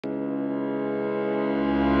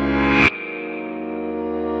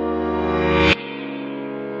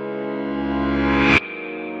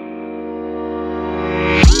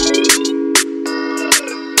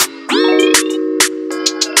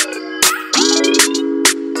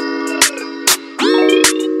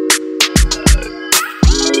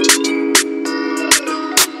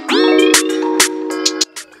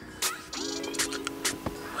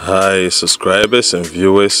Hi subscribers and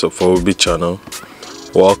viewers of OB channel,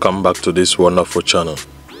 welcome back to this wonderful channel.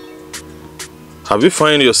 Have you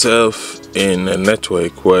find yourself in a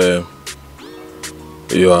network where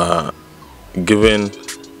you are given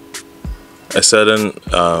a certain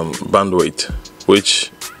bandwidth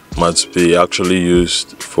which must be actually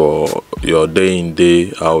used for your day in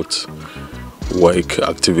day out work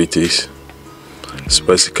activities,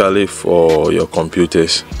 specifically for your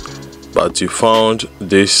computers, but you found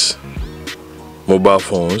these mobile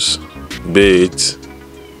phones, be it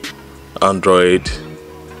Android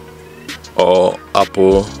or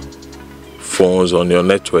Apple phones on your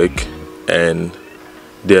network, and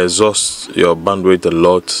they exhaust your bandwidth a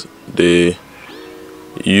lot. They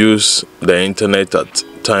use the internet at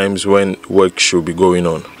times when work should be going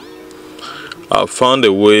on. I found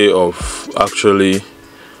a way of actually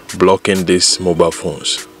blocking these mobile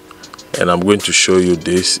phones, and I'm going to show you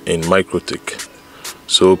this in Mikrotik.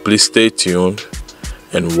 So please stay tuned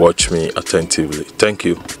and watch me attentively. Thank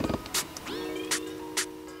you.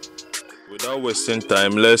 Without wasting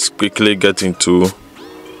time, let's quickly get into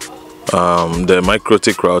the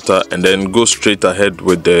Mikrotik router and then go straight ahead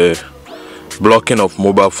with the blocking of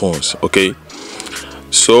mobile phones. Okay,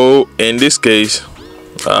 so in this case,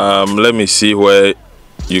 let me see where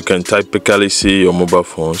you can typically see your mobile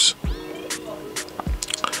phones.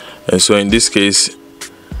 And so in this case,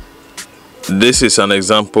 this is an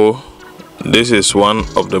example. This is one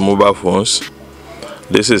of the mobile phones,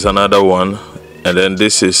 this is another one, and then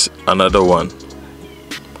this is another one.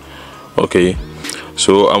 Okay,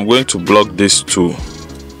 so I'm going to block these two,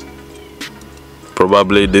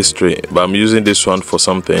 probably these three, but I'm using this one for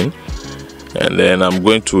something, and then I'm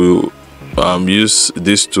going to use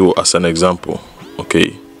these two as an example.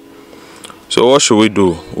 Okay, so what should we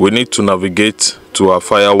do? We need to navigate to our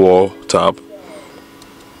firewall tab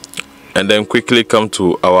and then quickly come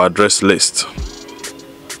to our address list.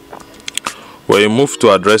 When you move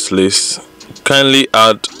to address list, kindly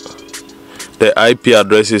add the IP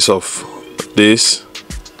addresses of these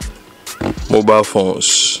mobile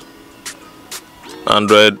phones,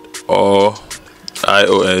 Android or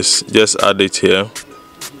iOS. Just add it here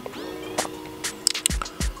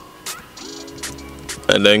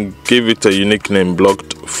and then give it a unique name,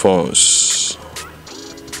 blocked phones,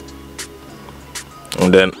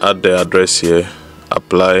 and then add the address here,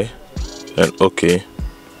 apply, and OK.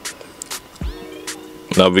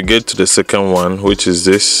 Navigate to the second one, which is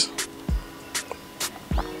this,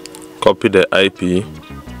 copy the IP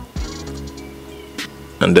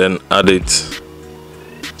and then add it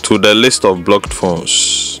to the list of blocked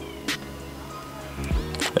phones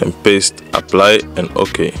and paste, apply, and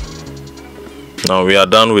OK. Now we are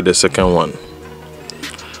done with the second one.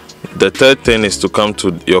 The third thing is to come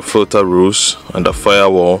to your filter rules and the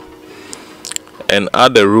firewall and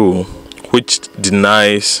add a rule which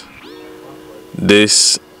denies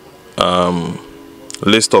this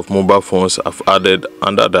list of mobile phones I've added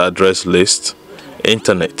under the address list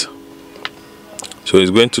internet. So it's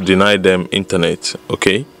going to deny them internet.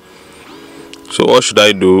 Okay, so what should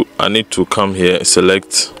I do? I need to come here,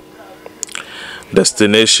 select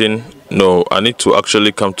destination. No, I need to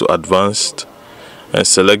actually come to advanced and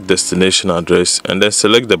select destination address and then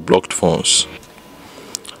select the blocked phones.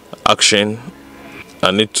 Action,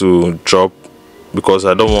 I need to drop because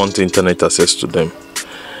I don't want internet access to them,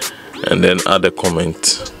 and then add a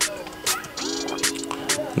comment,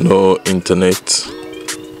 no internet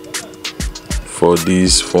for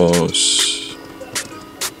these phones.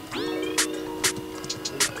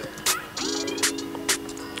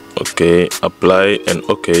 Okay, apply and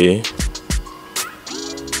OK,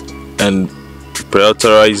 and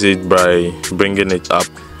prioritize it by bringing it up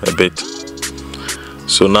a bit.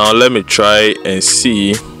 So now let me try and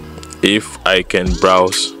see if I can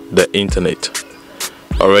browse the internet.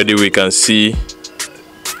 Already we can see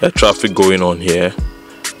the traffic going on here,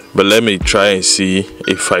 but let me try and see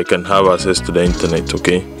if I can have access to the internet.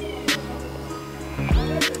 Okay,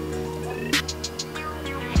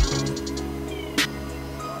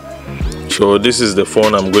 so this is the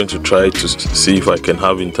phone I'm going to try to see if I can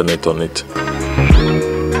have internet on it.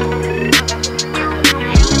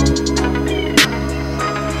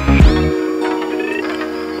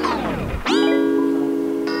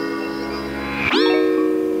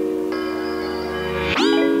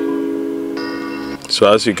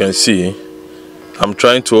 So as you can see, I'm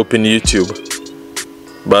trying to open YouTube,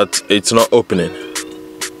 but it's not opening.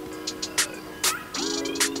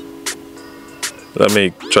 Let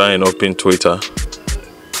me try and open Twitter.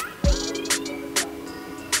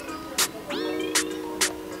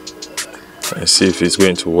 and see if it's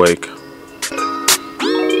going to work.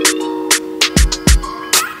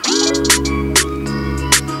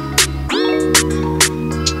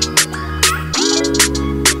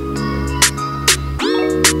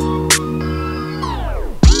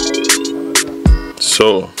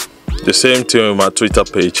 So the same thing with my Twitter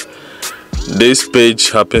page. This page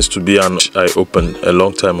happens to be an I opened a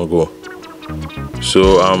long time ago,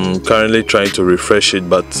 so I'm currently trying to refresh it,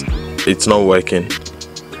 but it's not working.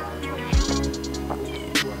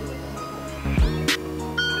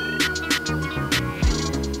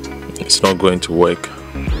 It's not going to work.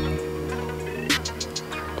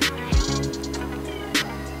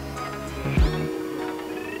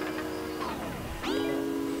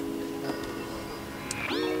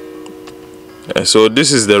 And so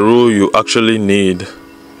this is the rule you actually need.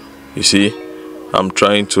 You see, I'm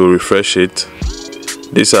trying to refresh it.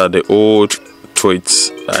 These are the old tweets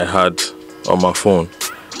I had on my phone.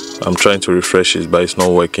 I'm trying to refresh it, but it's not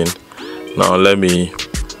working. Now let me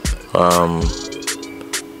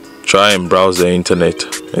try and browse the internet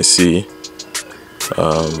and see.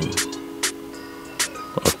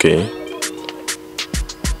 Okay,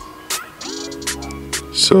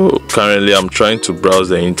 so currently I'm trying to browse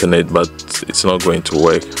the internet, but it's not going to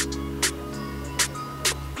work.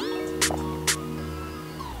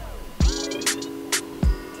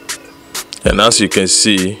 And as you can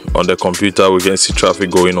see on the computer, we can see traffic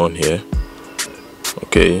going on here.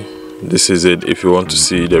 Okay, this is it. If you want to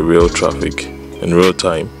see the real traffic in real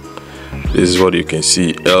time, this is what you can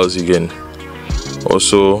see. Else you can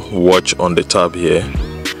also watch on the tab here,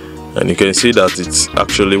 and you can see that it's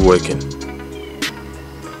actually working.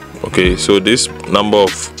 Okay, so this number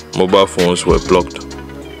of mobile phones were blocked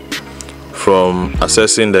from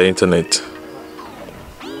accessing the internet.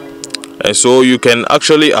 And so you can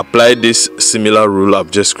actually apply this similar rule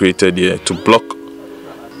I've just created here to block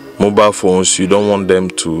mobile phones. You don't want them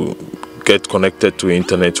to get connected to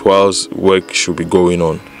internet whilst work should be going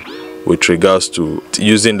on with regards to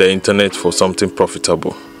using the internet for something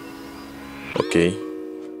profitable. Okay,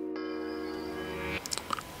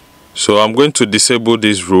 so I'm going to disable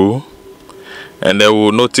this rule, and then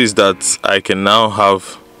we'll notice that I can now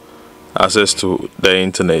have access to the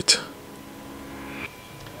internet.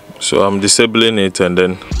 So I'm disabling it, and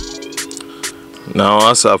then now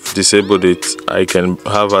as I've disabled it, I can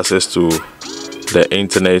have access to the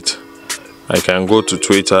internet. I can go to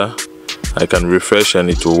Twitter, I can refresh and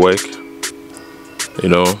it will work, you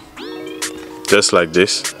know, just like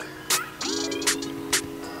this.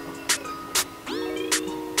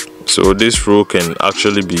 So this rule can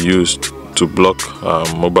actually be used to block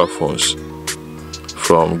mobile phones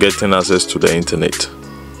from getting access to the internet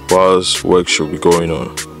whilst work should be going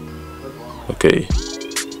on. Okay.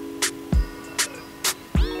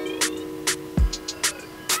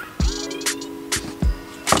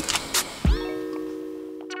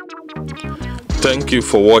 Thank you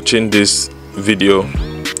for watching this video.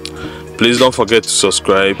 Please don't forget to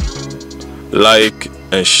subscribe, like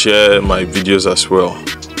and share my videos as well.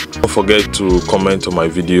 Don't forget to comment on my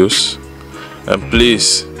videos, and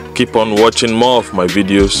please keep on watching more of my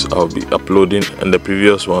videos I'll be uploading, and the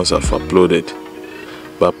previous ones I've uploaded.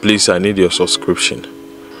 But please, I need your subscription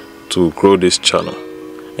to grow this channel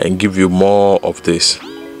and give you more of this.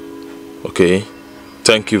 Okay,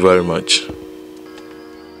 thank you very much.